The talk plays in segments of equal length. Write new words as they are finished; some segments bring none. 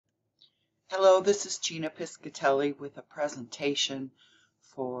Hello, this is Gina Piscatelli with a presentation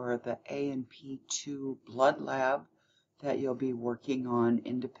for the A&P2 blood lab that you'll be working on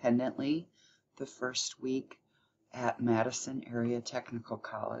independently the first week at Madison Area Technical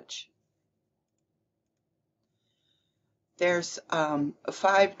College. There's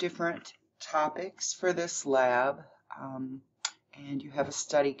 5 different topics for this lab, and you have a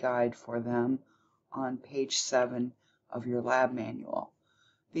study guide for them on page 7 of your lab manual.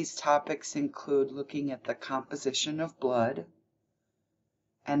 These topics include looking at the composition of blood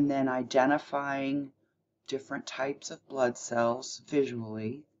and then identifying different types of blood cells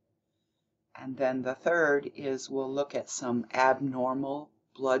visually. And then the third is we'll look at some abnormal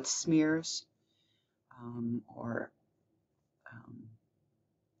blood smears or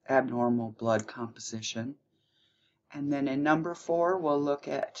abnormal blood composition. And then in number 4, we'll look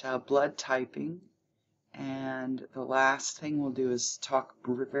at blood typing. And the last thing we'll do is talk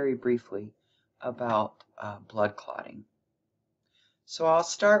very briefly about blood clotting. So I'll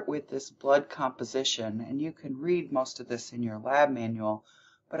start with this blood composition, and you can read most of this in your lab manual,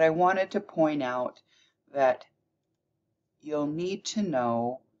 but I wanted to point out that you'll need to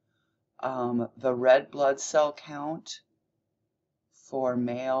know the red blood cell count for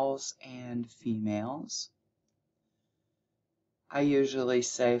males and females. I usually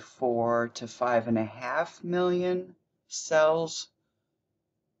say 4 to 5.5 million cells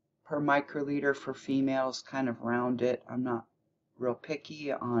per microliter for females, kind of round it. I'm not real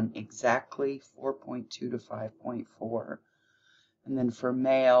picky on exactly 4.2 to 5.4. And then for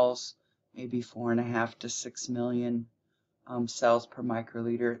males, maybe 4.5 to 6 million cells per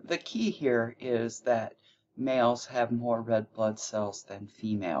microliter. The key here is that males have more red blood cells than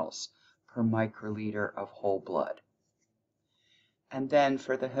females per microliter of whole blood. And then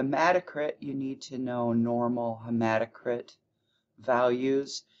for the hematocrit, you need to know normal hematocrit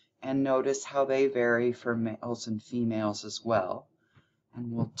values and notice how they vary for males and females as well. And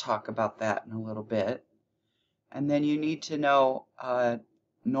we'll talk about that in a little bit. And then you need to know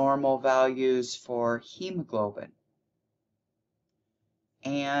normal values for hemoglobin.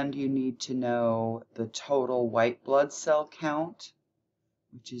 And you need to know the total white blood cell count,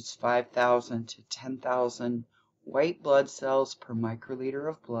 which is 5,000 to 10,000 white blood cells per microliter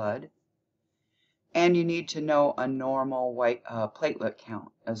of blood. And you need to know a normal white platelet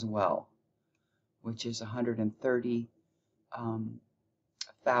count as well, which is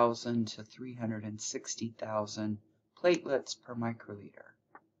 130,000 to 360,000 platelets per microliter.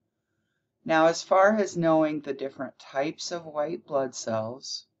 Now, as far as knowing the different types of white blood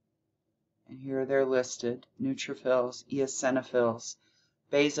cells, and here they're listed: neutrophils, eosinophils,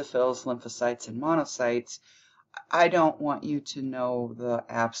 basophils, lymphocytes, and monocytes, I don't want you to know the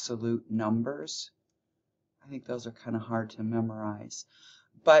absolute numbers. I think those are kind of hard to memorize.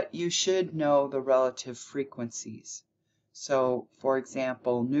 But you should know the relative frequencies. So, for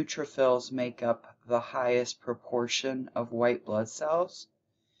example, neutrophils make up the highest proportion of white blood cells,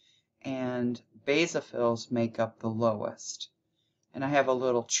 and basophils make up the lowest. And I have a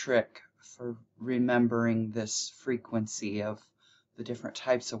little trick for remembering this frequency of the different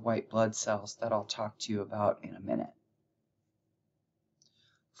types of white blood cells that I'll talk to you about in a minute.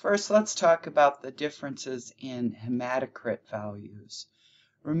 First, let's talk about the differences in hematocrit values.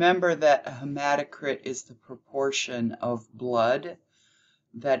 Remember that a hematocrit is the proportion of blood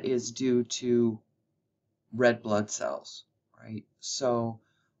that is due to red blood cells, right? So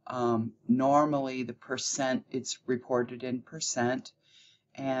normally the percent, it's reported in percent,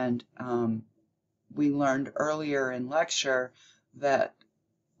 and we learned earlier in lecture that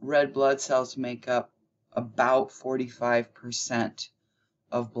red blood cells make up about 45%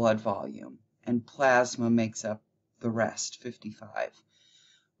 of blood volume, and plasma makes up the rest, 55%.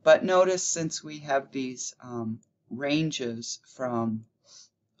 But notice, since we have these ranges from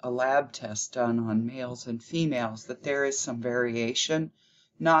a lab test done on males and females, that there is some variation,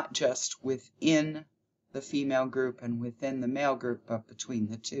 not just within the female group and within the male group, but between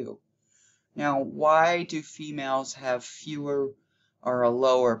the two. Now, why do females have fewer or a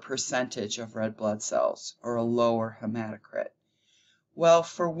lower percentage of red blood cells or a lower hematocrit? Well,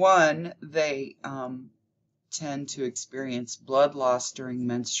 for one, they tend to experience blood loss during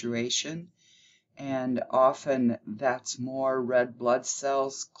menstruation, and often that's more red blood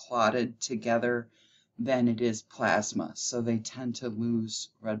cells clotted together than it is plasma. So they tend to lose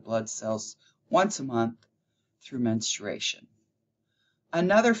red blood cells once a month through menstruation.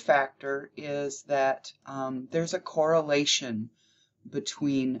 Another factor is that there's a correlation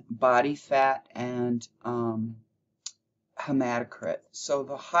between body fat and hematocrit. So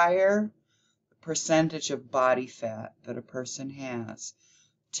the higher percentage of body fat that a person has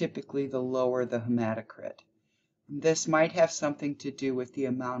typically the lower the hematocrit. This might have something to do with the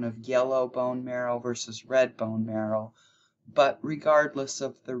amount of yellow bone marrow versus red bone marrow, but regardless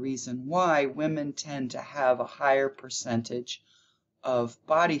of the reason why, women tend to have a higher percentage of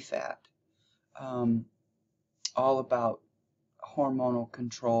body fat, all about hormonal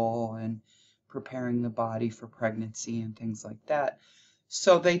control and preparing the body for pregnancy and things like that.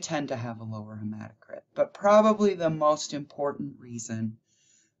 So they tend to have a lower hematocrit. But probably the most important reason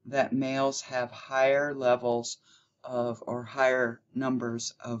that males have higher levels of or higher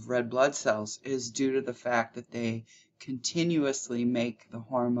numbers of red blood cells is due to the fact that they continuously make the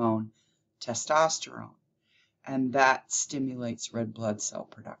hormone testosterone, and that stimulates red blood cell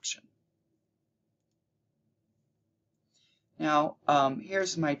production. Now,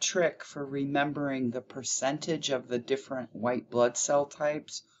 here's my trick for remembering the percentage of the different white blood cell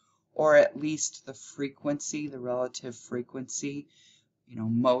types, or at least the frequency, the relative frequency,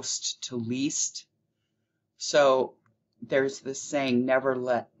 most to least. So there's this saying, never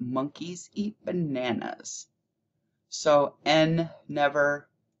let monkeys eat bananas. So N never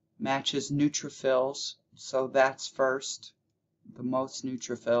matches neutrophils, so that's first, the most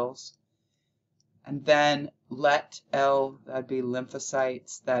neutrophils. And then let L, that'd be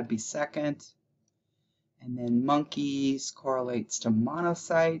lymphocytes, that'd be second. And then monkeys correlates to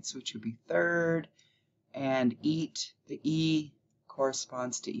monocytes, which would be third. And eat, the E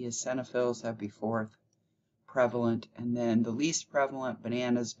corresponds to eosinophils, that'd be fourth, prevalent. And then the least prevalent,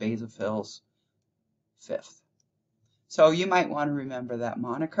 bananas, basophils, fifth. So you might want to remember that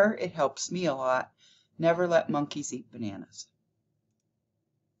moniker. It helps me a lot. Never let monkeys eat bananas.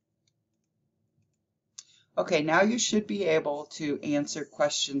 Okay, now you should be able to answer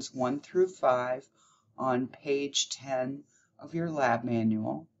questions 1 through 5 on page 10 of your lab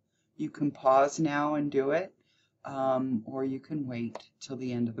manual. You can pause now and do it, or you can wait till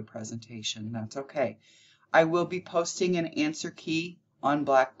the end of the presentation. That's okay. I will be posting an answer key on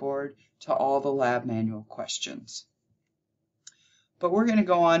Blackboard to all the lab manual questions. But we're going to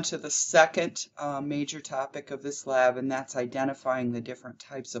go on to the second major topic of this lab, and that's identifying the different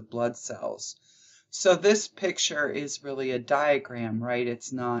types of blood cells. So this picture is really a diagram, right?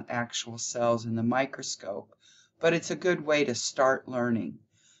 It's not actual cells in the microscope, but it's a good way to start learning.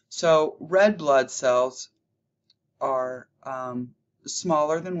 So red blood cells are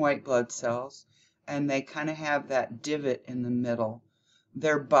smaller than white blood cells, and they kind of have that divot in the middle.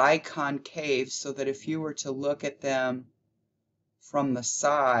 They're biconcave, so that if you were to look at them from the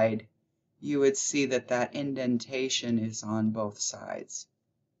side, you would see that that indentation is on both sides.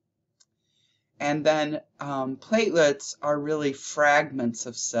 And then platelets are really fragments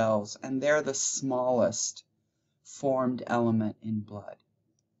of cells, and they're the smallest formed element in blood.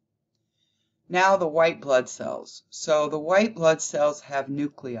 Now the white blood cells. So the white blood cells have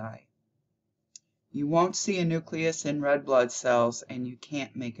nuclei. You won't see a nucleus in red blood cells, and you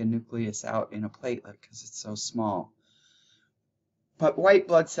can't make a nucleus out in a platelet because it's so small. But white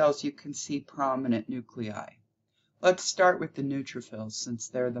blood cells, you can see prominent nuclei. Let's start with the neutrophils, since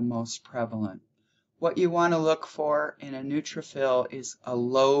they're the most prevalent. What you want to look for in a neutrophil is a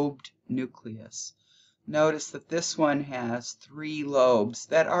lobed nucleus. Notice that this one has 3 lobes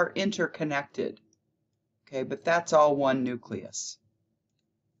that are interconnected. Okay, but that's all one nucleus.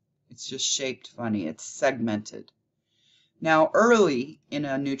 It's just shaped funny. It's segmented. Now, early in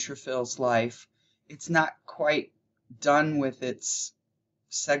a neutrophil's life, it's not quite done with its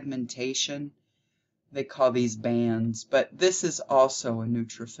segmentation. They call these bands, but this is also a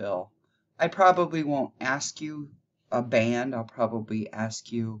neutrophil. I probably won't ask you a band. I'll probably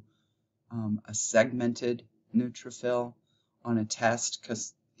ask you a segmented neutrophil on a test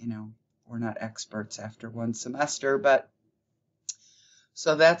because, we're not experts after one semester. But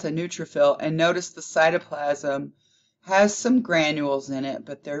so that's a neutrophil. And notice the cytoplasm has some granules in it,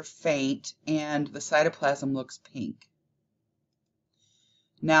 but they're faint, and the cytoplasm looks pink.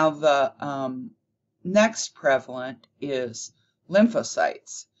 Now the next prevalent is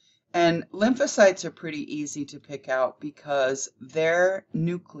lymphocytes. And lymphocytes are pretty easy to pick out because their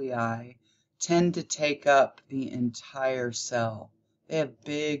nuclei tend to take up the entire cell. They have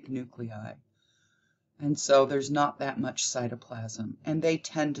big nuclei. And so there's not that much cytoplasm. And they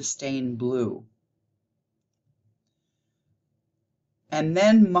tend to stain blue. And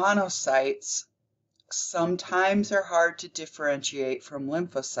then monocytes sometimes are hard to differentiate from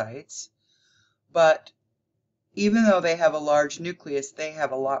lymphocytes, but even though they have a large nucleus, they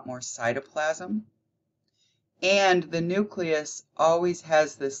have a lot more cytoplasm. And the nucleus always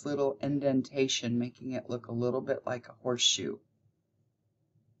has this little indentation, making it look a little bit like a horseshoe.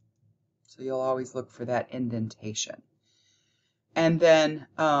 So you'll always look for that indentation. And then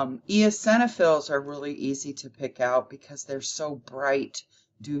eosinophils are really easy to pick out because they're so bright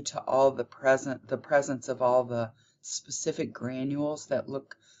due to all the presence of all the specific granules that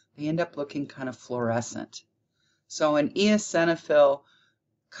they end up looking kind of fluorescent. So an eosinophil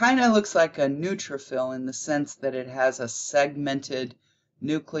kind of looks like a neutrophil in the sense that it has a segmented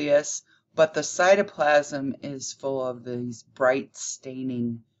nucleus, but the cytoplasm is full of these bright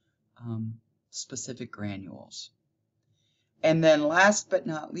staining specific granules. And then last but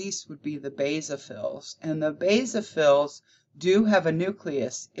not least would be the basophils. And the basophils do have a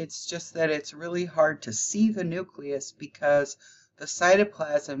nucleus. It's just that it's really hard to see the nucleus because the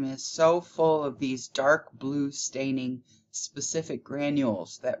cytoplasm is so full of these dark blue staining specific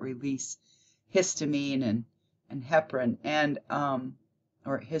granules that release histamine and heparin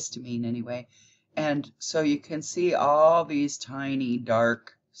or histamine anyway. And so you can see all these tiny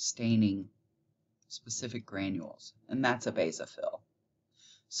dark staining specific granules, and that's a basophil.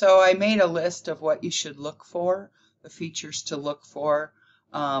 So I made a list of what you should look for, the features to look for.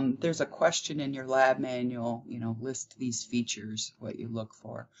 There's a question in your lab manual, list these features, what you look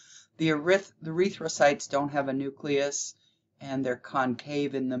for. The erythrocytes don't have a nucleus, and they're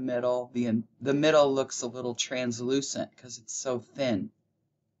concave in the middle. The middle looks a little translucent because it's so thin.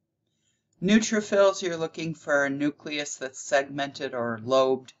 Neutrophils, you're looking for a nucleus that's segmented or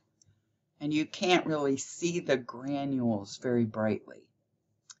lobed, and you can't really see the granules very brightly.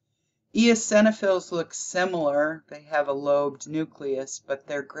 Eosinophils look similar. They have a lobed nucleus, but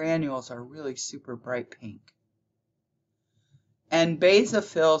their granules are really super bright pink. And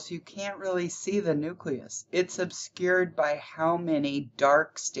basophils, you can't really see the nucleus. It's obscured by how many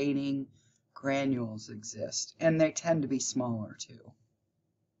dark staining granules exist, and they tend to be smaller too.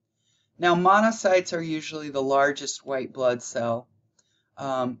 Now, monocytes are usually the largest white blood cell.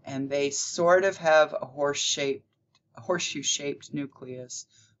 And they sort of have a horseshoe-shaped nucleus,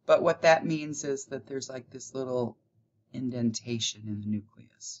 but what that means is that there's like this little indentation in the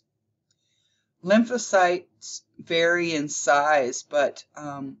nucleus. Lymphocytes vary in size, but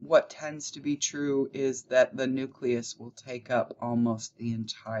what tends to be true is that the nucleus will take up almost the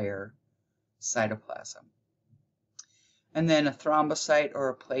entire cytoplasm. And then a thrombocyte or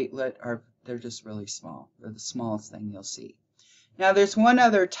a platelet, they're just really small. They're the smallest thing you'll see. Now, there's one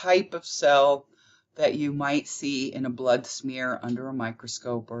other type of cell that you might see in a blood smear under a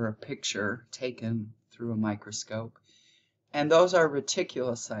microscope or a picture taken through a microscope, and those are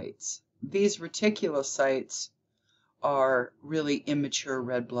reticulocytes. These reticulocytes are really immature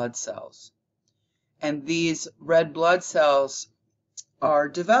red blood cells, and these red blood cells are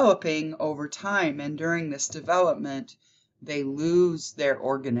developing over time, and during this development, they lose their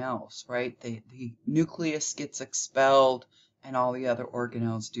organelles, right? The nucleus gets expelled, and all the other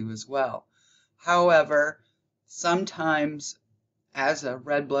organelles do as well. However, sometimes as a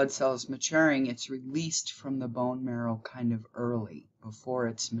red blood cell is maturing, it's released from the bone marrow kind of early, before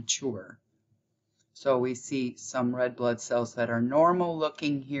it's mature. So we see some red blood cells that are normal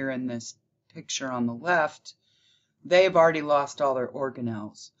looking here in this picture on the left. They've already lost all their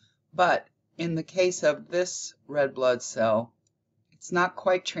organelles. But in the case of this red blood cell, it's not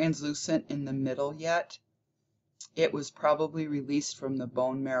quite translucent in the middle yet. It was probably released from the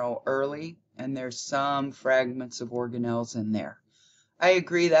bone marrow early, and there's some fragments of organelles in there. I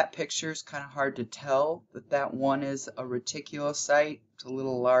agree that picture is kind of hard to tell, that one is a reticulocyte. It's a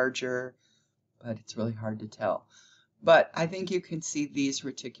little larger, but it's really hard to tell. But I think you can see these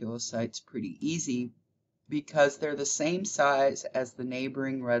reticulocytes pretty easy because they're the same size as the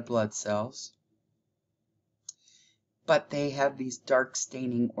neighboring red blood cells, but they have these dark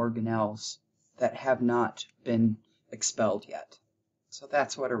staining organelles that have not been expelled yet. So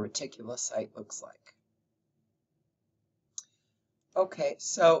that's what a reticulocyte looks like. Okay,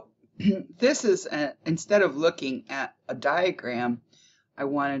 so this is, instead of looking at a diagram, I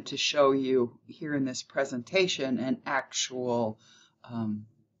wanted to show you here in this presentation an actual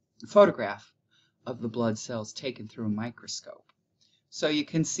photograph of the blood cells taken through a microscope. So you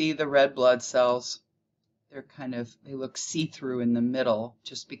can see the red blood cells. They look see-through in the middle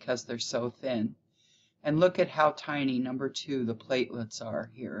just because they're so thin. And look at how tiny, number 2, the platelets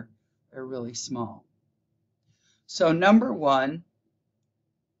are here. They're really small. So number 1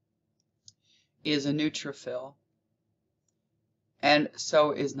 is a neutrophil, and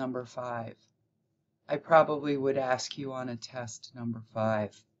so is number 5. I probably would ask you on a test number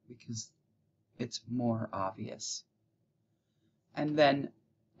 5 because it's more obvious. And then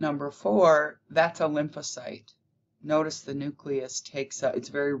number 4, that's a lymphocyte. Notice the nucleus takes up, it's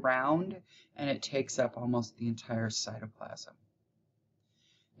very round, and it takes up almost the entire cytoplasm.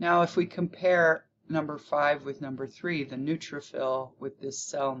 Now, if we compare number 5 with number 3, the neutrophil with this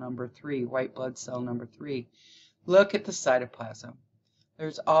cell number 3, white blood cell number 3, look at the cytoplasm.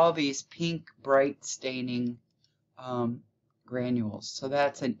 There's all these pink, bright staining granules. So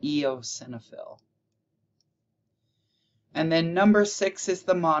that's an eosinophil. And then number 6 is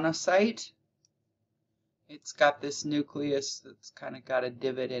the monocyte. It's got this nucleus that's kind of got a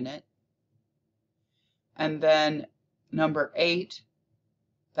divot in it. And then number 8,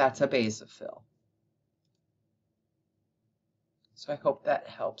 that's a basophil. So I hope that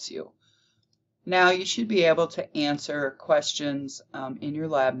helps you. Now you should be able to answer questions in your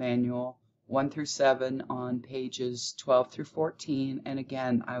lab manual 1 through 7 on pages 12 through 14. And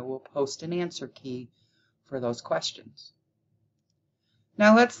again, I will post an answer key for those questions.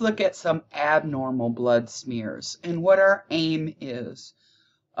 Now let's look at some abnormal blood smears. And what our aim is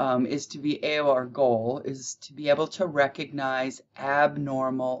to be able, our goal is to be able to recognize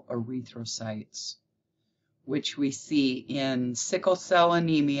abnormal erythrocytes, which we see in sickle cell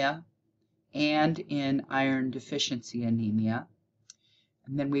anemia and in iron deficiency anemia.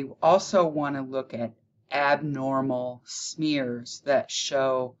 And then we also want to look at abnormal smears that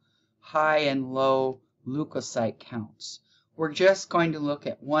show high and low leukocyte counts. We're just going to look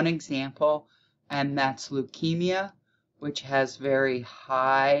at one example, and that's leukemia, which has very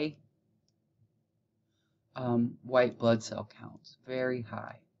high white blood cell counts, very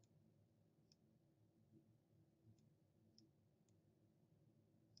high.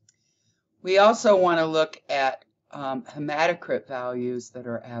 We also want to look at hematocrit values that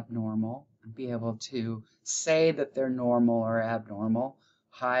are abnormal and be able to say that they're normal or abnormal,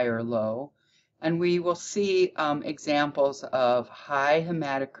 high or low. And we will see examples of high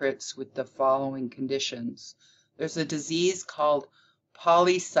hematocrits with the following conditions. There's a disease called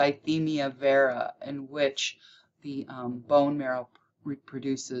polycythemia vera, in which the bone marrow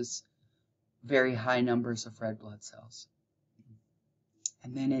produces very high numbers of red blood cells.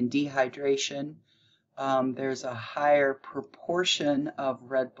 And then in dehydration, there's a higher proportion of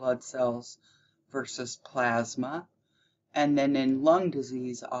red blood cells versus plasma. And then in lung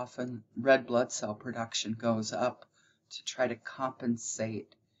disease, often red blood cell production goes up to try to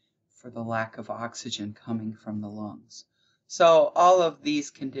compensate for the lack of oxygen coming from the lungs. So all of these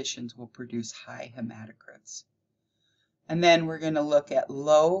conditions will produce high hematocrits. And then we're going to look at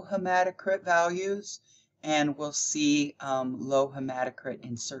low hematocrit values, and we'll see low hematocrit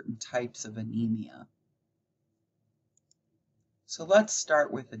in certain types of anemia. So let's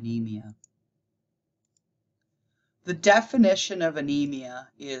start with anemia. The definition of anemia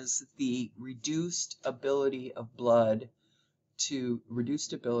is the reduced ability of blood to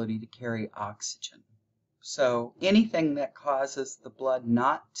carry oxygen. So anything that causes the blood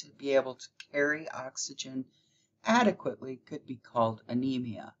not to be able to carry oxygen adequately could be called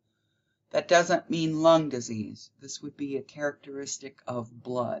anemia. That doesn't mean lung disease. This would be a characteristic of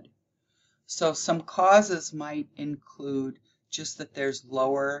blood. So some causes might include just that there's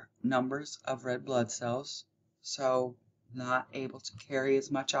lower numbers of red blood cells, so not able to carry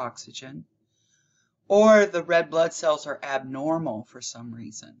as much oxygen, or the red blood cells are abnormal for some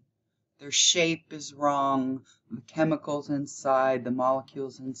reason. Their shape is wrong, the chemicals inside, the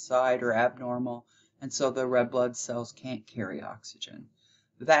molecules inside are abnormal, and so the red blood cells can't carry oxygen.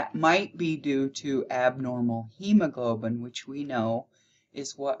 That might be due to abnormal hemoglobin, which we know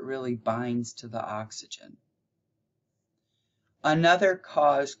is what really binds to the oxygen. Another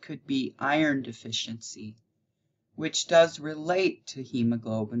cause could be iron deficiency, which does relate to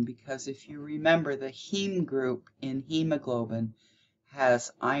hemoglobin, because if you remember, the heme group in hemoglobin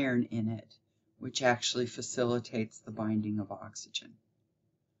has iron in it, which actually facilitates the binding of oxygen.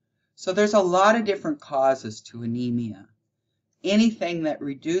 So there's a lot of different causes to anemia. Anything that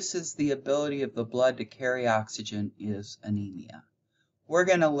reduces the ability of the blood to carry oxygen is anemia. We're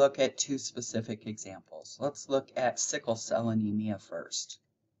going to look at two specific examples. Let's look at sickle cell anemia first.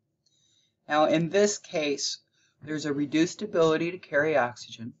 Now in this case, there's a reduced ability to carry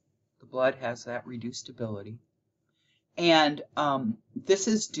oxygen. The blood has that reduced ability. And this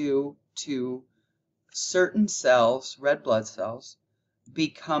is due to certain cells, red blood cells,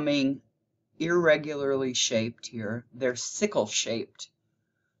 becoming irregularly shaped here. They're sickle-shaped.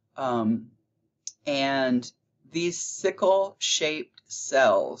 And these sickle-shaped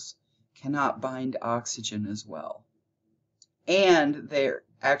cells cannot bind oxygen as well. And they're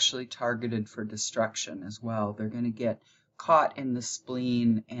actually targeted for destruction as well. They're going to get caught in the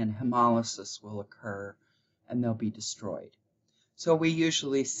spleen and hemolysis will occur and they'll be destroyed. So we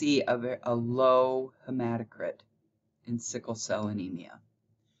usually see a low hematocrit in sickle cell anemia,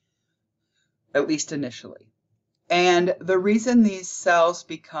 at least initially. And the reason these cells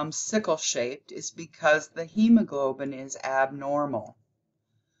become sickle-shaped is because the hemoglobin is abnormal.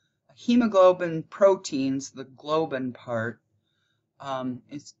 Hemoglobin proteins, the globin part,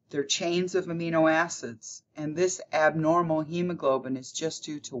 they're chains of amino acids, and this abnormal hemoglobin is just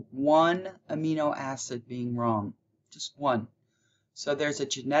due to one amino acid being wrong, just one. So there's a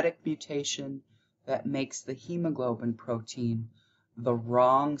genetic mutation that makes the hemoglobin protein the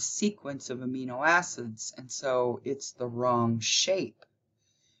wrong sequence of amino acids, and so it's the wrong shape.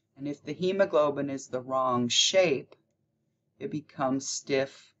 And if the hemoglobin is the wrong shape, it becomes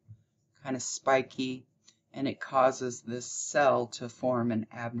stiff, kind of spiky, and it causes this cell to form an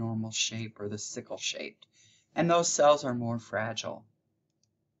abnormal shape, or the sickle-shaped. And those cells are more fragile.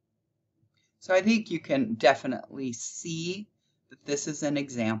 So I think you can definitely see that this is an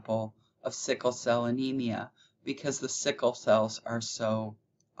example of sickle cell anemia, because the sickle cells are so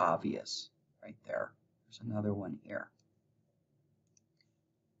obvious right there. There's another one here.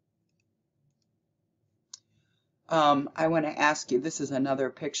 I want to ask you, this is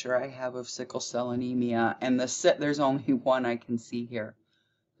another picture I have of sickle cell anemia, and there's only one I can see here.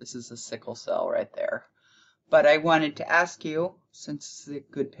 This is a sickle cell right there. But I wanted to ask you, since it's a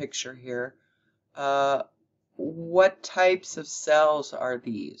good picture here, what types of cells are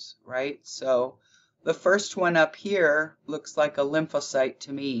these, right? So the first one up here looks like a lymphocyte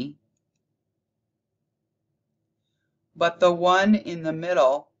to me. But the one in the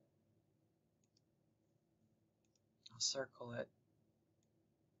middle, I'll circle it.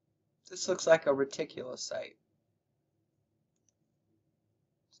 This looks like a reticulocyte.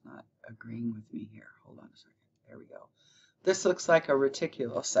 It's not agreeing with me here. Hold on a second. There we go. This looks like a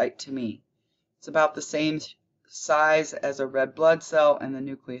reticulocyte to me. It's about the same size as a red blood cell, and the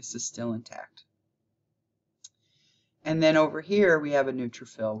nucleus is still intact. And then over here we have a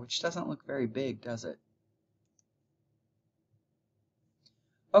neutrophil, which doesn't look very big, does it?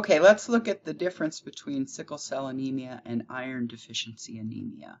 Okay, let's look at the difference between sickle cell anemia and iron deficiency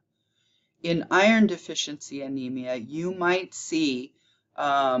anemia. In iron deficiency anemia, you might see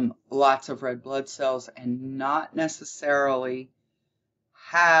lots of red blood cells and not necessarily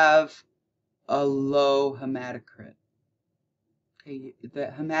have a low hematocrit. Okay,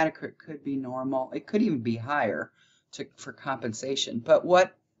 the hematocrit could be normal. It could even be higher for compensation. But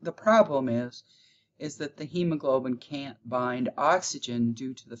what the problem is that the hemoglobin can't bind oxygen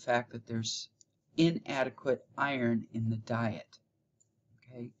due to the fact that there's inadequate iron in the diet.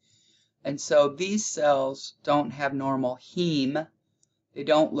 Okay, and so these cells don't have normal heme. They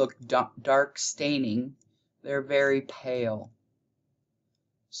don't look dark staining. They're very pale.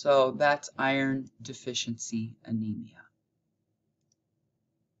 So that's iron deficiency anemia.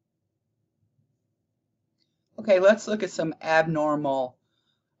 Okay, let's look at some abnormal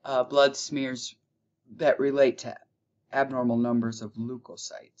blood smears that relate to abnormal numbers of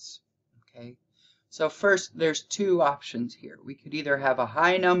leukocytes. Okay, so first there's two options here. We could either have a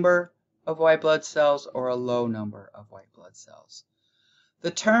high number of white blood cells or a low number of white blood cells. The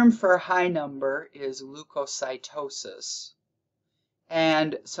term for high number is leukocytosis.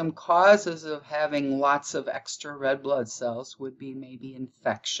 And some causes of having lots of extra red blood cells would be maybe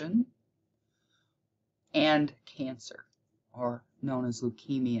infection and cancer, or known as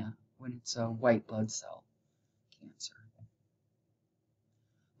leukemia when it's a white blood cell cancer.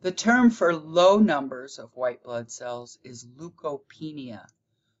 The term for low numbers of white blood cells is leukopenia.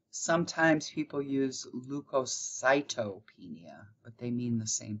 Sometimes people use leukocytopenia, but they mean the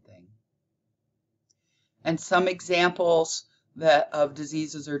same thing. And some examples of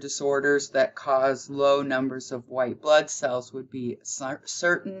diseases or disorders that cause low numbers of white blood cells would be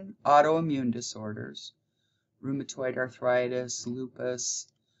certain autoimmune disorders, rheumatoid arthritis, lupus,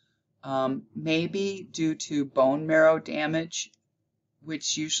 maybe due to bone marrow damage,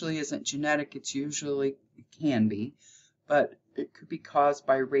 which usually isn't genetic. It can be, but it could be caused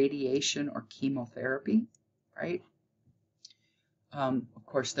by radiation or chemotherapy, right? Of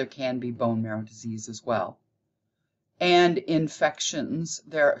course, there can be bone marrow disease as well. And infections,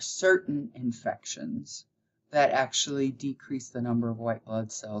 there are certain infections that actually decrease the number of white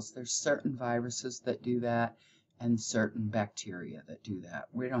blood cells. There's certain viruses that do that and certain bacteria that do that.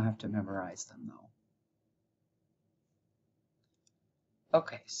 We don't have to memorize them though.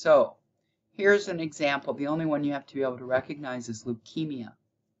 Okay, so here's an example. The only one you have to be able to recognize is leukemia.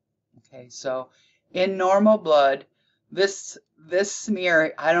 Okay, so in normal blood, this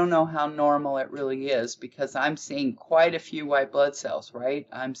smear, I don't know how normal it really is because I'm seeing quite a few white blood cells, right?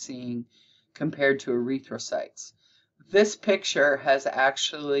 I'm seeing compared to erythrocytes. This picture has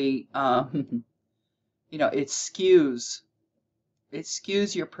actually, it skews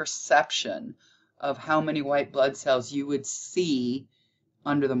your perception of how many white blood cells you would see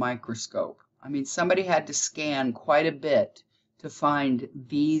under the microscope. I mean, somebody had to scan quite a bit to find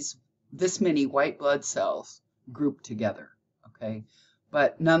this many white blood cells grouped together, okay?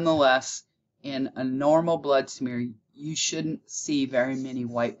 But nonetheless, in a normal blood smear, you shouldn't see very many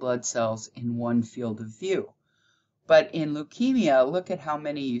white blood cells in one field of view. But in leukemia, look at how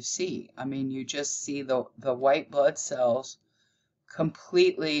many you see. I mean, you just see the white blood cells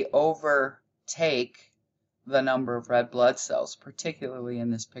completely overtake the number of red blood cells, particularly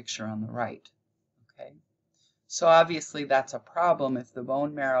in this picture on the right. Okay, so obviously that's a problem. If the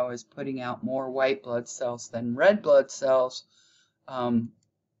bone marrow is putting out more white blood cells than red blood cells,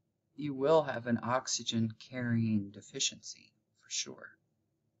 you will have an oxygen carrying deficiency for sure.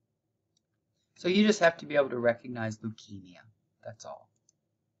 So you just have to be able to recognize leukemia. That's all.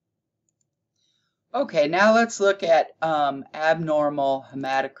 Okay, now let's look at abnormal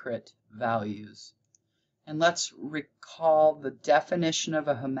hematocrit values. And let's recall the definition of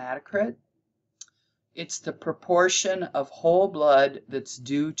a hematocrit. It's the proportion of whole blood that's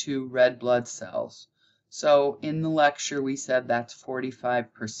due to red blood cells. So in the lecture we said that's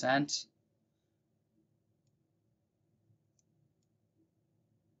 45%.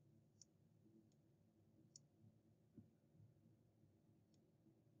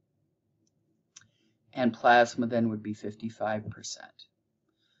 And plasma then would be 55%.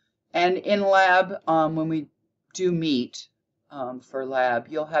 And in lab, when we do meet for lab,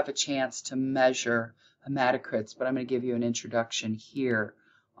 you'll have a chance to measure hematocrits, but I'm going to give you an introduction here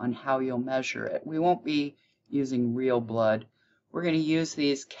on how you'll measure it. We won't be using real blood. We're going to use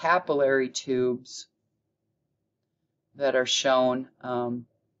these capillary tubes that are shown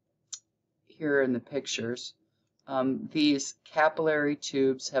here in the pictures. These capillary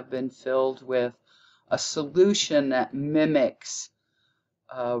tubes have been filled with a solution that mimics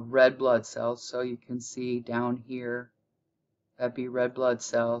red blood cells. So you can see down here, that'd be red blood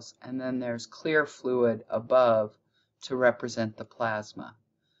cells, and then there's clear fluid above to represent the plasma.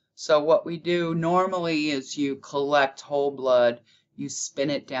 So what we do normally is you collect whole blood, you spin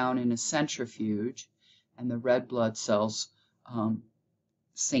it down in a centrifuge, and the red blood cells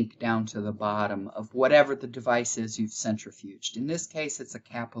sink down to the bottom of whatever the device is you've centrifuged. In this case, it's a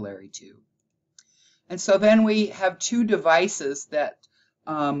capillary tube. And so then we have two devices that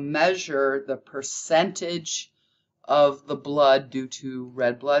measure the percentage of the blood due to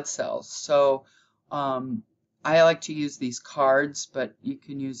red blood cells. So I like to use these cards, but you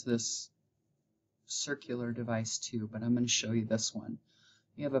can use this circular device too, but I'm going to show you this one.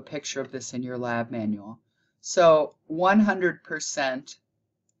 You have a picture of this in your lab manual. So 100%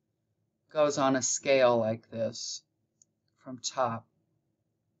 goes on a scale like this from top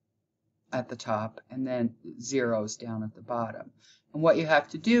at the top, and then zeros down at the bottom. And what you have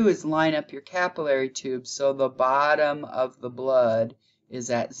to do is line up your capillary tube so the bottom of the blood is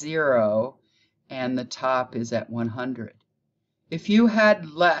at 0 and the top is at 100. If you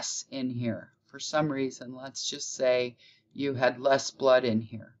had less in here, for some reason, let's just say you had less blood in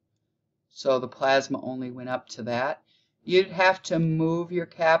here, so the plasma only went up to that, you'd have to move your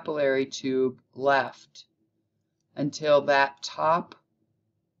capillary tube left until that top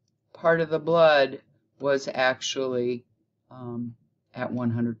part of the blood was actually at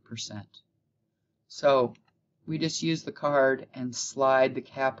 100%. So we just use the card and slide the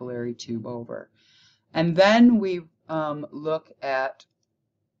capillary tube over. And then we look at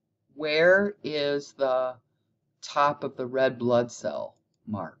where is the top of the red blood cell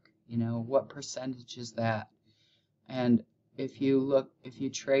mark. You know, what percentage is that? And if you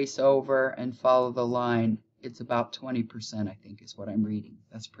trace over and follow the line, it's about 20%, I think, is what I'm reading.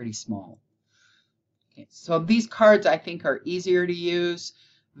 That's pretty small. Okay, so these cards, I think, are easier to use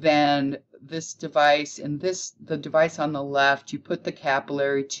than this device. And the device on the left, you put the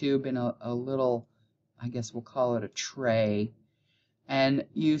capillary tube in a little, I guess we'll call it a tray, and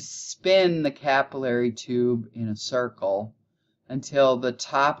you spin the capillary tube in a circle until the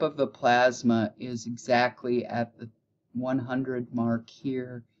top of the plasma is exactly at the 100 mark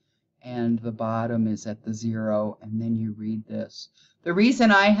here, and the bottom is at the 0, and then you read this. The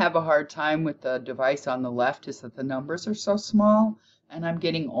reason I have a hard time with the device on the left is that the numbers are so small, and I'm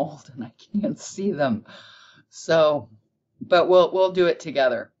getting old and I can't see them. So, but we'll do it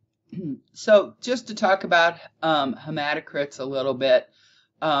together. So just to talk about hematocrits a little bit,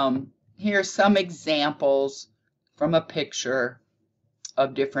 here's some examples from a picture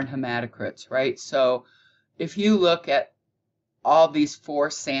of different hematocrits, right? So if you look at all these 4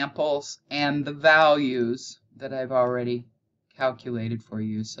 samples and the values that I've already calculated for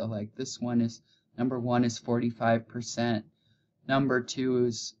you, so like this one is, number 1 is 45%, number 2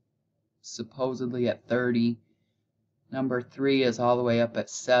 is supposedly at 30. Number 3 is all the way up at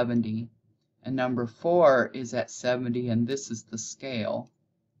 70. And number 4 is at 70, and this is the scale,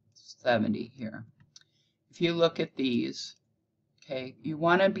 70 here. If you look at these, okay, you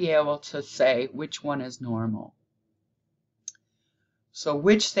want to be able to say which one is normal. So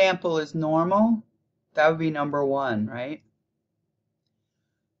which sample is normal? That would be number 1, right?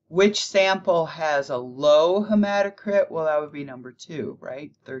 Which sample has a low hematocrit? Well, that would be number 2,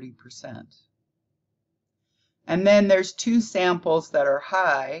 right? 30%. And then there's 2 samples that are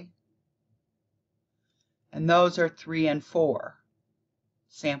high, and those are 3 and 4.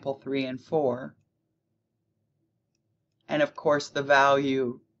 Sample 3 and 4. And of course, the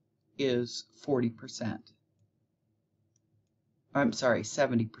value is 40%. I'm sorry,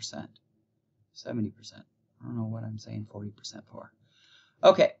 70%. 70%. I don't know what I'm saying 40% for.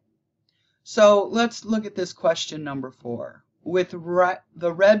 Okay, so let's look at this question number 4. With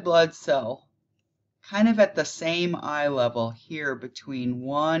the red blood cell kind of at the same eye level here between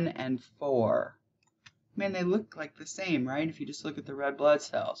 1 and 4. I mean, they look like the same, right? If you just look at the red blood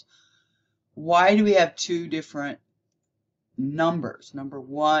cells. Why do we have 2 different numbers? Number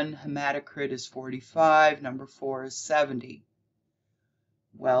 1, hematocrit is 45. Number 4 is 70.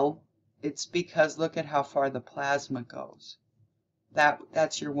 Well, it's because look at how far the plasma goes.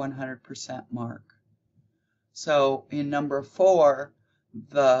 That's your 100% mark. So in number 4,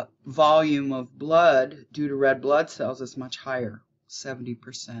 the volume of blood due to red blood cells is much higher,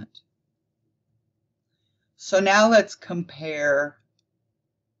 70%. So now let's compare,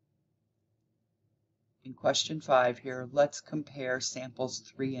 in question 5 here, let's compare samples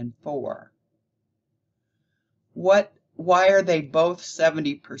 3 and 4. Why are they both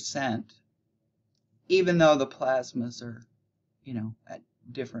 70%, even though the plasmas are, at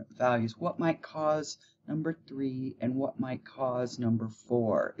different values? What might cause number 3 and what might cause number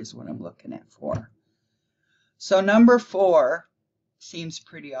 4 is what I'm looking at for. So number 4 seems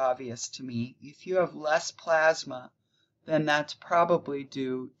pretty obvious to me. If you have less plasma, then that's probably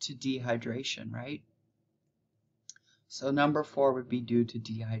due to dehydration, right? So number 4 would be due to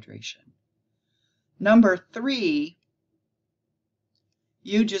dehydration. Number 3,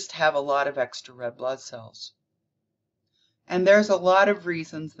 you just have a lot of extra red blood cells. And there's a lot of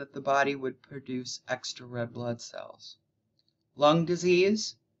reasons that the body would produce extra red blood cells. Lung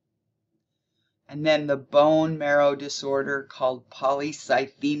disease, and then the bone marrow disorder called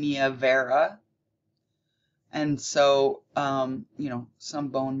polycythemia vera. And so, some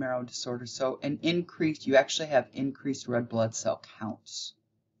bone marrow disorder. So you actually have increased red blood cell counts.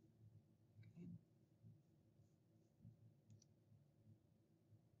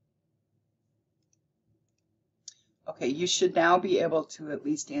 Okay, you should now be able to at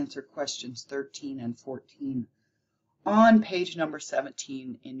least answer questions 13 and 14 on page number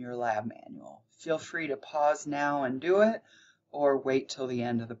 17 in your lab manual. Feel free to pause now and do it, or wait till the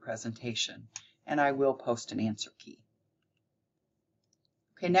end of the presentation, and I will post an answer key.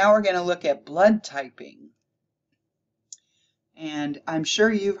 Okay, now we're going to look at blood typing. And I'm sure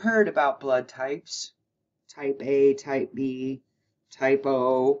you've heard about blood types, type A, type B, type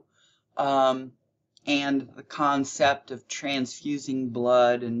O, and the concept of transfusing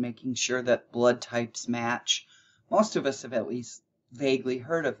blood and making sure that blood types match. Most of us have at least vaguely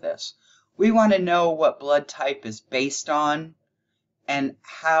heard of this. We want to know what blood type is based on and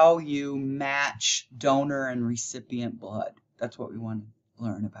how you match donor and recipient blood. That's what we want to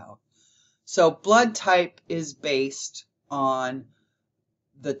learn about. So blood type is based on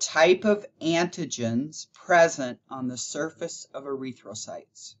the type of antigens present on the surface of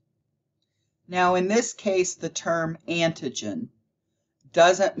erythrocytes. Now, in this case, the term antigen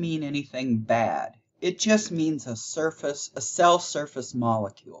doesn't mean anything bad. It just means a cell surface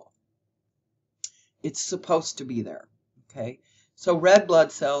molecule. It's supposed to be there, okay? So red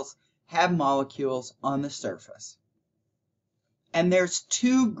blood cells have molecules on the surface. And there's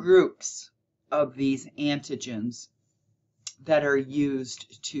 2 groups of these antigens that are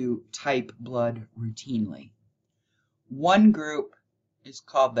used to type blood routinely. One group is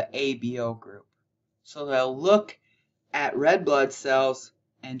called the ABO group. So they'll look at red blood cells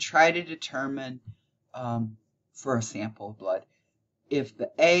and try to determine for a sample of blood if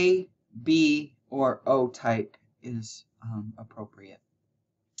the A, B, or O type is appropriate.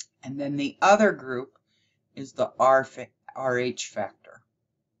 And then the other group is the Rh factor.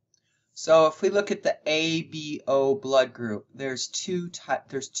 So if we look at the ABO blood group, there's two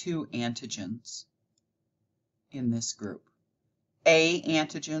antigens in this group. A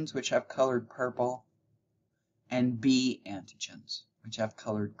antigens, which I've colored purple, and B antigens, which I've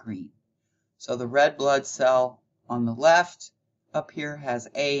colored green. So the red blood cell on the left up here has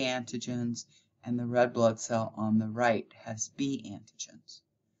A antigens, and the red blood cell on the right has B antigens.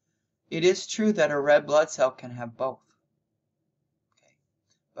 It is true that a red blood cell can have both. Okay,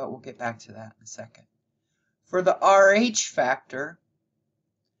 but we'll get back to that in a second. For the Rh factor,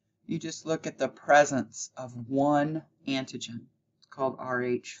 you just look at the presence of one antigen. It's called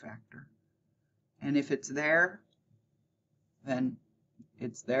Rh factor. And if it's there, then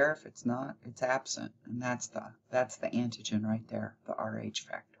it's there. If it's not, it's absent. And that's the antigen right there, the Rh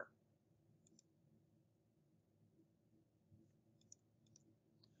factor.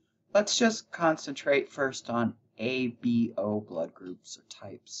 Let's just concentrate first on ABO blood groups or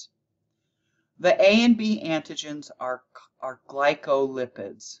types. The A and B antigens are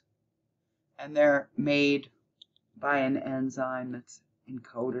glycolipids, and they're made by an enzyme that's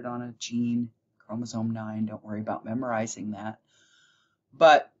encoded on a gene, chromosome 9. Don't worry about memorizing that.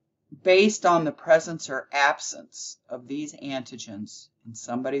 But based on the presence or absence of these antigens in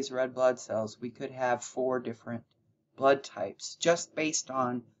somebody's red blood cells, we could have 4 different blood types just based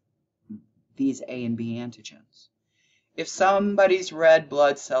on these A and B antigens. If somebody's red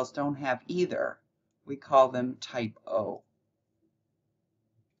blood cells don't have either, we call them type O.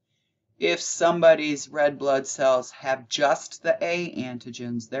 If somebody's red blood cells have just the A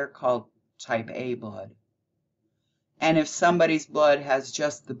antigens, they're called type A blood. And if somebody's blood has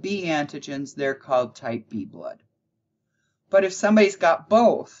just the B antigens, they're called type B blood. But if somebody's got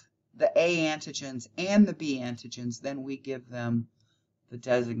both the A antigens and the B antigens, then we give them the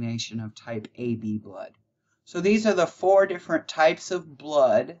designation of type AB blood. So these are the 4 different types of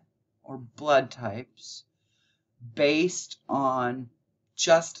blood, or blood types, based on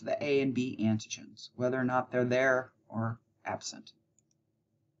just the A and B antigens, whether or not they're there or absent.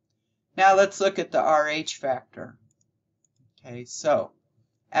 Now let's look at the Rh factor. Okay, so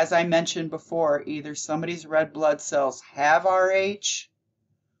as I mentioned before, either somebody's red blood cells have Rh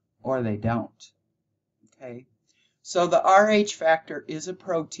or they don't. Okay, so the Rh factor is a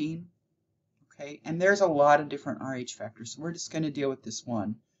protein. Okay, and there's a lot of different Rh factors, so we're just going to deal with this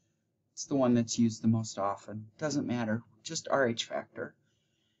one. It's the one that's used the most often. Doesn't matter, just Rh factor.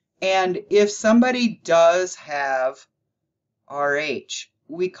 And if somebody does have Rh,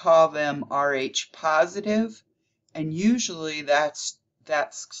 we call them Rh positive, and usually that's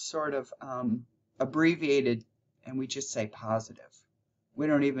sort of abbreviated, and we just say positive. We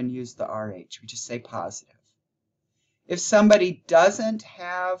don't even use the Rh, we just say positive. If somebody doesn't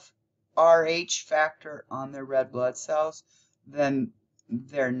have Rh factor on their red blood cells, then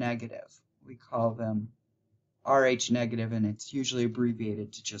they're negative. We call them Rh negative, and it's usually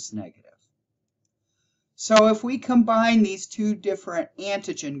abbreviated to just negative. So if we combine these 2 different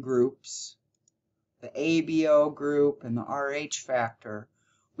antigen groups, the ABO group and the Rh factor,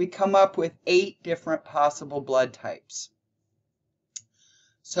 we come up with 8 different possible blood types.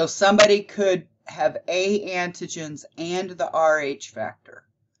 So somebody could have A antigens and the Rh factor,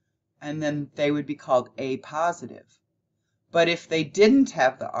 and then they would be called A positive. But if they didn't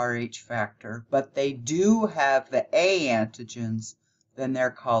have the Rh factor, but they do have the A antigens, then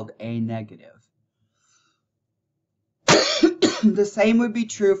they're called A negative. The same would be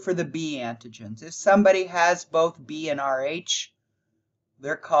true for the B antigens. If somebody has both B and Rh,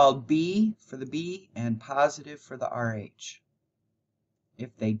 they're called B for the B and positive for the Rh.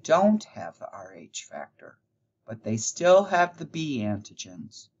 If they don't have the Rh factor, but they still have the B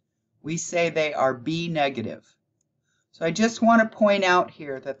antigens, we say they are B negative. So I just want to point out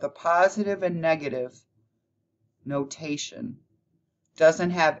here that the positive and negative notation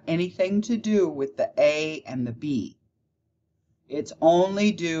doesn't have anything to do with the A and the B. It's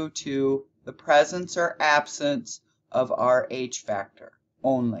only due to the presence or absence of Rh factor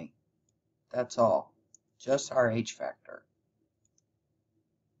only. That's all. Just Rh factor.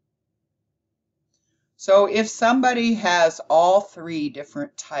 So if somebody has all 3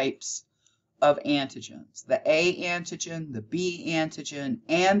 different types of antigens, the A antigen, the B antigen,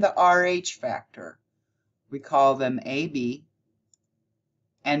 and the Rh factor, we call them AB,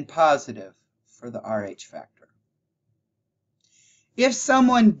 and positive for the Rh factor. If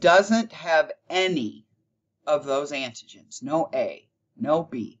someone doesn't have any of those antigens, no A, no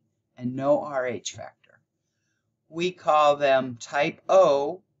B, and no Rh factor, we call them type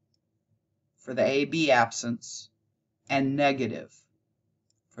O for the AB absence and negative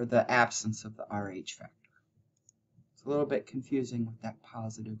for the absence of the Rh factor. It's a little bit confusing with that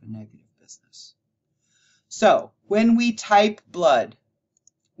positive and negative business. So when we type blood,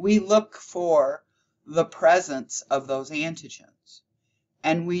 we look for the presence of those antigens.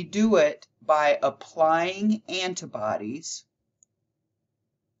 And we do it by applying antibodies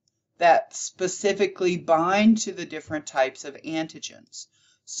that specifically bind to the different types of antigens.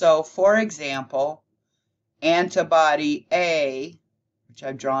 So, for example, antibody A, which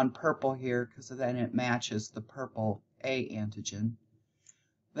I've drawn purple here because then it matches the purple A antigen.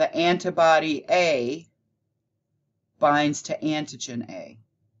 The antibody A binds to antigen A.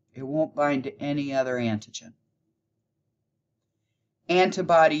 It won't bind to any other antigen.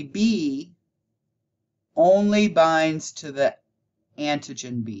 Antibody B only binds to the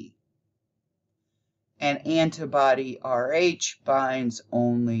antigen B. And antibody RH binds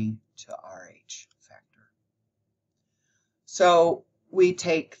only to RH factor. So we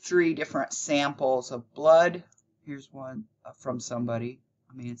take 3 different samples of blood. Here's one from somebody.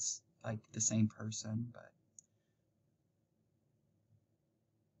 I mean, it's like the same person, but.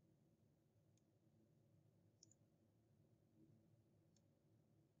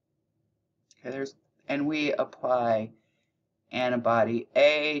 Okay, and we apply antibody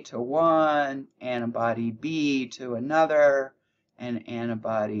A to one, antibody B to another, and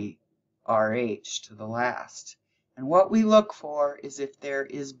antibody RH to the last. And what we look for is if there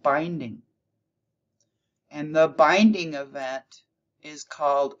is binding. And the binding event is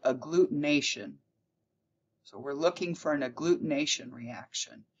called agglutination. So we're looking for an agglutination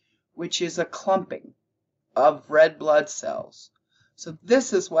reaction, which is a clumping of red blood cells. So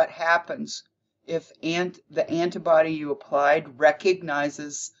this is what happens if the antibody you applied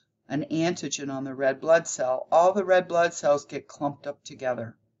recognizes an antigen on the red blood cell. All the red blood cells get clumped up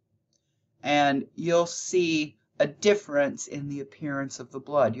together. And you'll see a difference in the appearance of the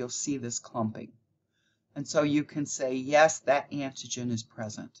blood. You'll see this clumping. And so you can say, yes, that antigen is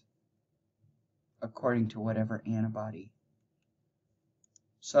present, according to whatever antibody.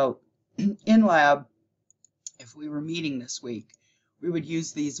 So in lab, if we were meeting this week, we would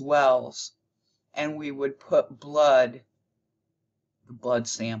use these wells and we would put blood, the blood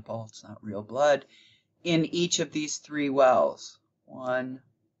sample, it's not real blood, in each of these 3 wells. 1,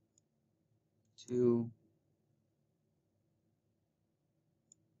 2,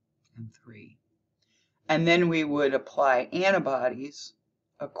 and 3. And then we would apply antibodies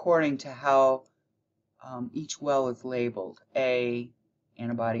according to how each well is labeled.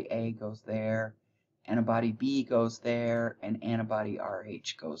 Antibody A goes there, antibody B goes there, and antibody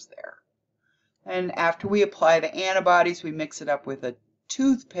RH goes there. And after we apply the antibodies, we mix it up with a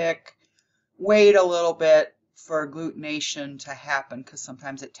toothpick, wait a little bit for agglutination to happen because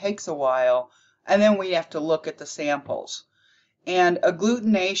sometimes it takes a while, and then we have to look at the samples. And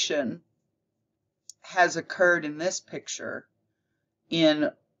agglutination has occurred in this picture in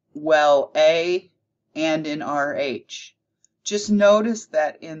well A and in RH. Just notice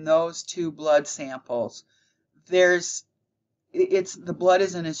that in those 2 blood samples, the blood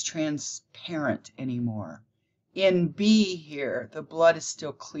isn't as transparent anymore. In B here, the blood is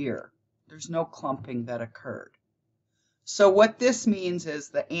still clear. There's no clumping that occurred. So what this means is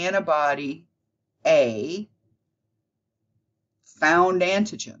the antibody A found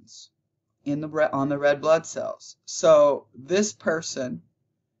antigens on the red blood cells. So this person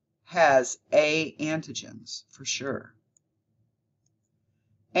has A antigens for sure.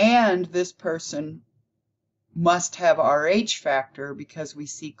 And this person must have RH factor because we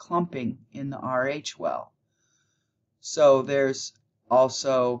see clumping in the RH well. So there's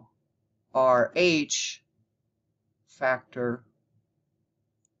also RH factor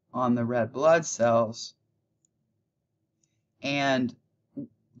on the red blood cells. And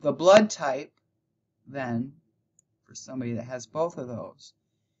the blood type, then, for somebody that has both of those,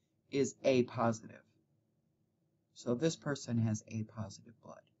 is A positive. So this person has A positive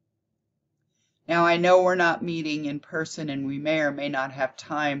blood. Now, I know we're not meeting in person and we may or may not have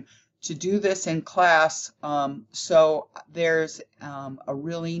time to do this in class, so there's a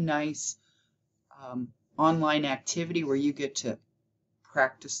really nice online activity where you get to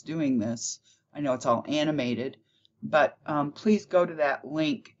practice doing this. I know it's all animated, but please go to that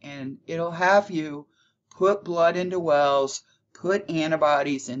link and it'll have you put blood into wells, put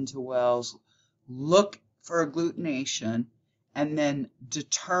antibodies into wells, look for agglutination, and then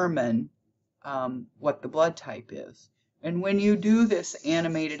determine what the blood type is. And when you do this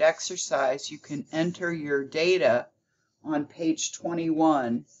animated exercise, you can enter your data on page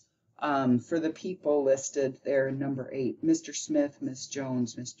 21 for the people listed there in number 8, Mr. Smith, Ms.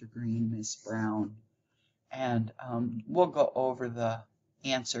 Jones, Mr. Green, Ms. Brown. And we'll go over the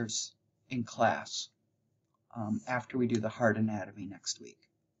answers in class after we do the heart anatomy next week.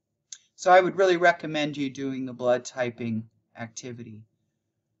 So I would really recommend you doing the blood typing activity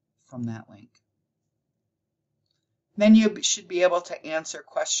from that link. Then you should be able to answer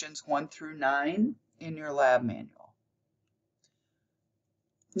questions 1 through 9 in your lab manual.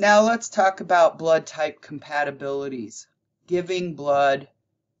 Now let's talk about blood type compatibilities. Giving blood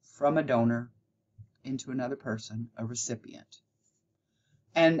from a donor into another person, a recipient.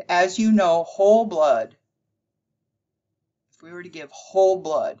 And as you know, whole blood, if we were to give whole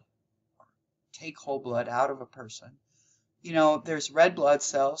blood, take whole blood out of a person, you know, there's red blood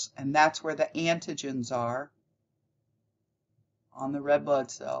cells, and that's where the antigens are on the red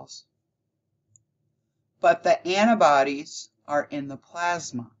blood cells. But the antibodies are in the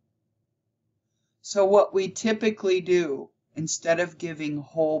plasma. So what we typically do, instead of giving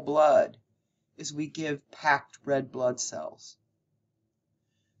whole blood, is we give packed red blood cells.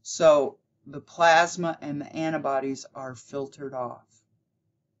 So the plasma and the antibodies are filtered off.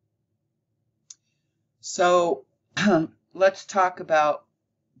 So let's talk about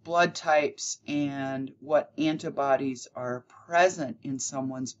blood types and what antibodies are present in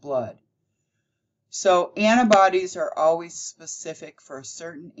someone's blood. So antibodies are always specific for a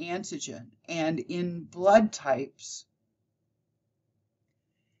certain antigen, and in blood types,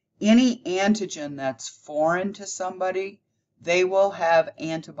 any antigen that's foreign to somebody, they will have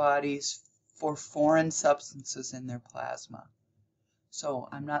antibodies for foreign substances in their plasma. So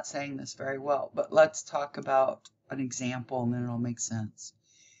I'm not saying this very well, but let's talk about an example and then it'll make sense.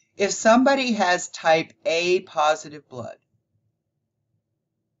 If somebody has type A positive blood,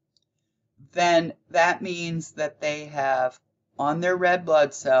 then that means that they have on their red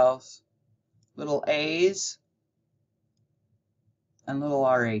blood cells little A's and little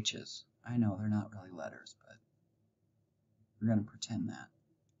RH's. I know they're not really letters, but we're going to pretend that.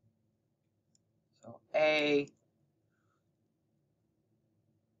 So A,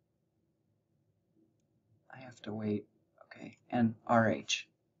 I have to wait, okay, and RH.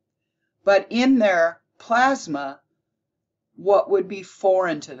 But in their plasma, what would be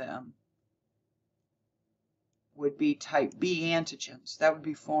foreign to them would be type B antigens. That would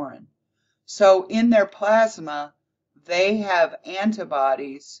be foreign. So in their plasma, they have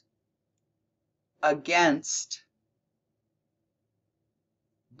antibodies against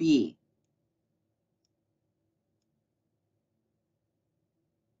B.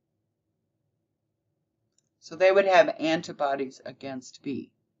 So they would have antibodies against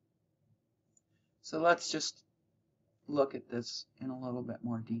B. So let's just look at this in a little bit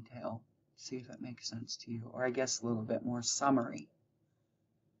more detail, see if it makes sense to you, or I guess a little bit more summary.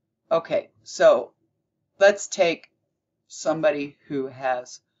 Okay, so let's take somebody who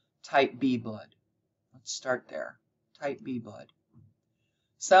has type B blood. Let's start there. Type B blood.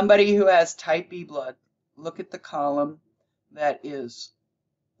 Somebody who has type B blood, look at the column that is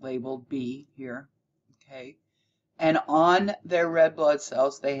labeled B here, okay? And on their red blood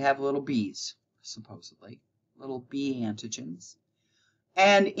cells, they have little B's, supposedly, little B antigens.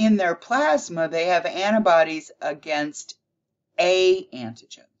 And in their plasma, they have antibodies against A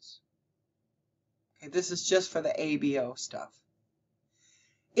antigens. Okay, this is just for the ABO stuff.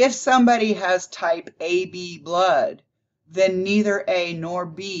 If somebody has type AB blood, then neither A nor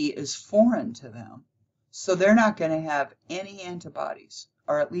B is foreign to them. So they're not going to have any antibodies,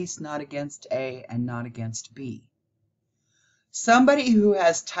 or at least not against A and not against B. Somebody who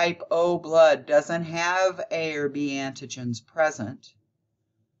has type O blood doesn't have A or B antigens present,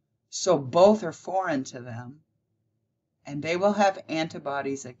 so both are foreign to them, and they will have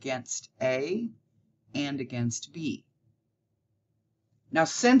antibodies against A and against B. Now,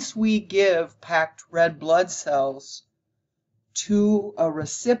 since we give packed red blood cells to a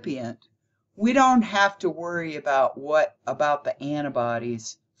recipient, we don't have to worry about the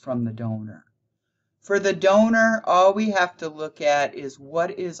antibodies from the donor. For the donor, all we have to look at is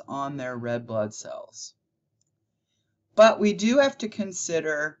what is on their red blood cells. But we do have to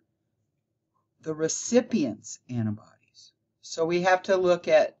consider the recipient's antibodies. So we have to look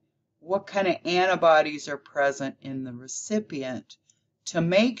at what kind of antibodies are present in the recipient to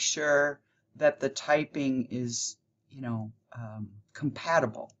make sure that the typing is,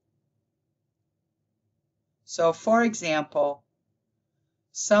 compatible. So for example,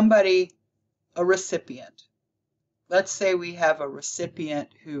 a recipient. Let's say we have a recipient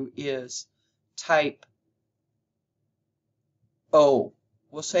who is type O.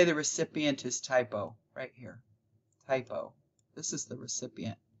 We'll say the recipient is type O, right here. Type O. This is the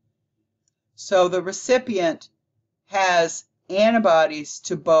recipient. So the recipient has antibodies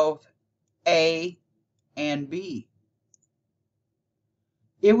to both A and B.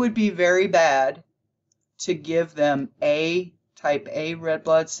 It would be very bad to give them type A red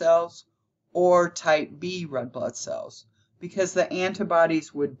blood cells or type B red blood cells, because the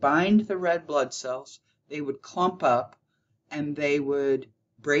antibodies would bind the red blood cells, they would clump up, and they would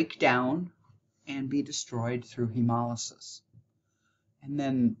break down and be destroyed through hemolysis. and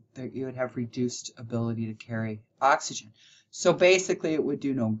then you would have reduced ability to carry oxygen. So basically it would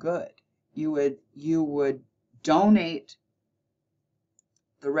do no good. You would donate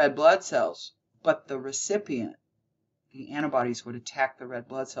the red blood cells, but the recipient, the antibodies, would attack the red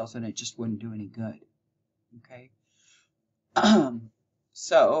blood cells and it just wouldn't do any good. Okay?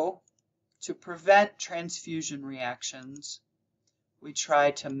 So, to prevent transfusion reactions, we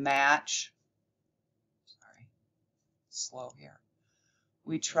try to match, slow here.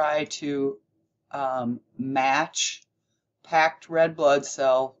 We try to match packed red blood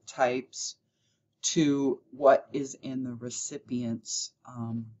cell types to what is in the recipient's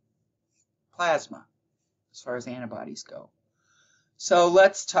plasma, as far as antibodies go. So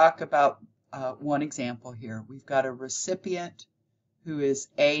let's talk about one example here. We've got a recipient who is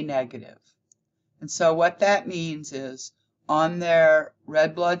A negative. And so what that means is on their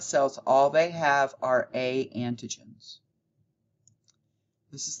red blood cells, all they have are A antigens.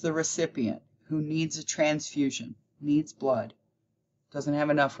 This is the recipient who needs a transfusion, needs blood, doesn't have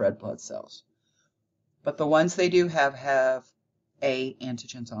enough red blood cells. But the ones they do have A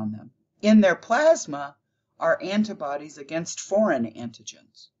antigens on them. In their plasma are antibodies against foreign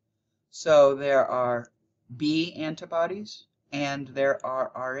antigens. So there are B antibodies and there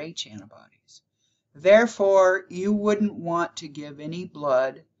are Rh antibodies. Therefore, you wouldn't want to give any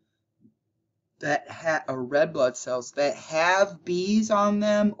blood that or red blood cells that have B's on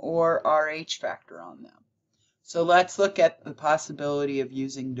them or Rh factor on them. So let's look at the possibility of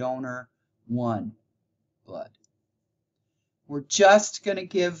using donor 1 blood. We're just going to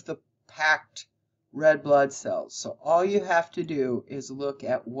give the packed red blood cells. So all you have to do is look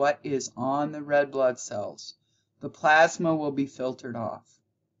at what is on the red blood cells. The plasma will be filtered off.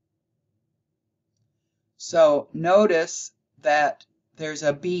 So notice that there's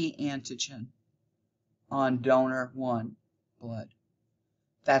a B antigen on donor 1 blood.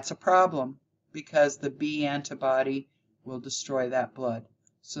 That's a problem because the B antibody will destroy that blood.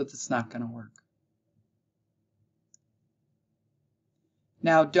 So that's not going to work.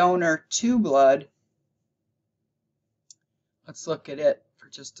 Now donor 2 blood, let's look at it for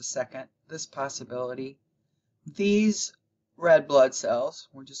just a second, this possibility. These red blood cells,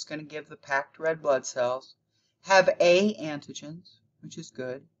 we're just going to give the packed red blood cells, have A antigens, which is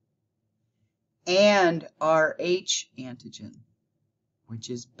good, and Rh antigen, which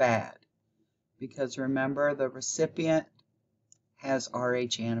is bad. Because remember, the recipient has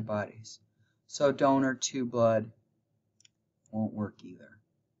Rh antibodies. So donor 2 blood won't work either.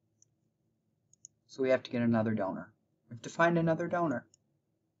 So we have to get another donor. We have to find another donor.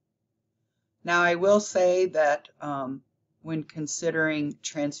 Now I will say that when considering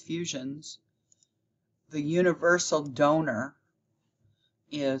transfusions, the universal donor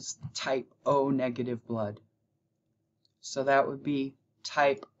is type O negative blood. So that would be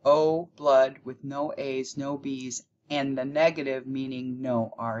type O blood with no A's, no B's, and the negative meaning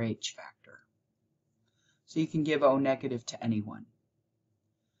no Rh factor. So you can give O negative to anyone.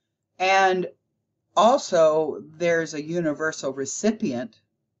 And also there's a universal recipient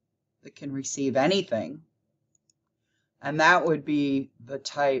that can receive anything, and that would be the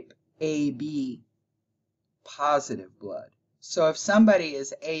type AB positive blood. So if somebody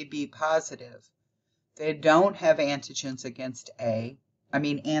is AB positive, they don't have antigens against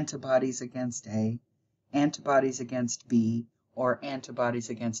antibodies against A, antibodies against B, or antibodies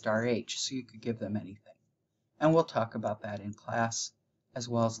against Rh, so you could give them anything. And we'll talk about that in class as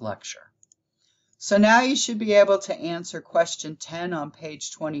well as lecture. So now you should be able to answer question 10 on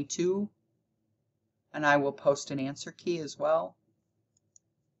page 22, and I will post an answer key as well.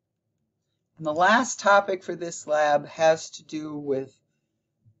 And the last topic for this lab has to do with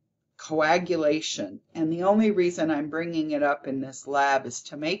coagulation. And the only reason I'm bringing it up in this lab is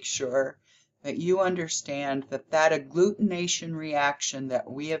to make sure that you understand that that agglutination reaction that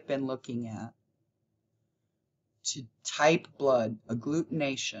we have been looking at to type blood,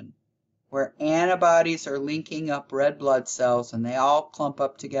 agglutination, where antibodies are linking up red blood cells and they all clump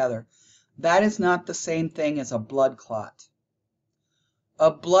up together, that is not the same thing as a blood clot. A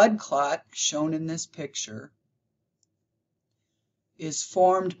blood clot, shown in this picture, is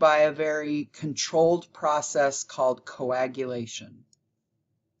formed by a very controlled process called coagulation.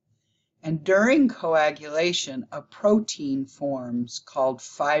 And during coagulation, a protein forms called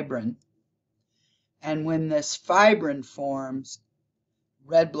fibrin. And when this fibrin forms,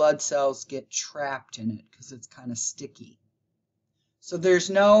 red blood cells get trapped in it because it's kind of sticky. So there's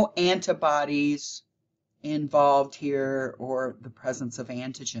no antibodies involved here or the presence of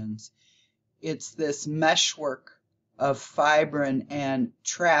antigens. It's this meshwork of fibrin and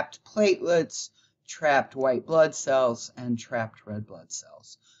trapped platelets, trapped white blood cells and trapped red blood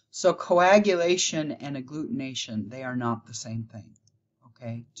cells. So coagulation and agglutination, they are not the same thing.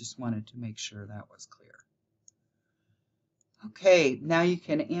 Okay, just wanted to make sure that was clear. Okay, now you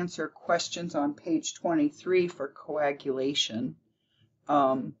can answer questions on page 23 for coagulation.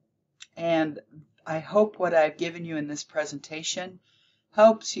 And I hope what I've given you in this presentation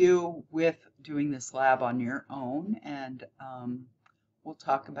helps you with doing this lab on your own, and we'll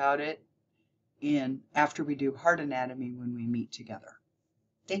talk about it after we do heart anatomy when we meet together.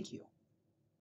 Thank you.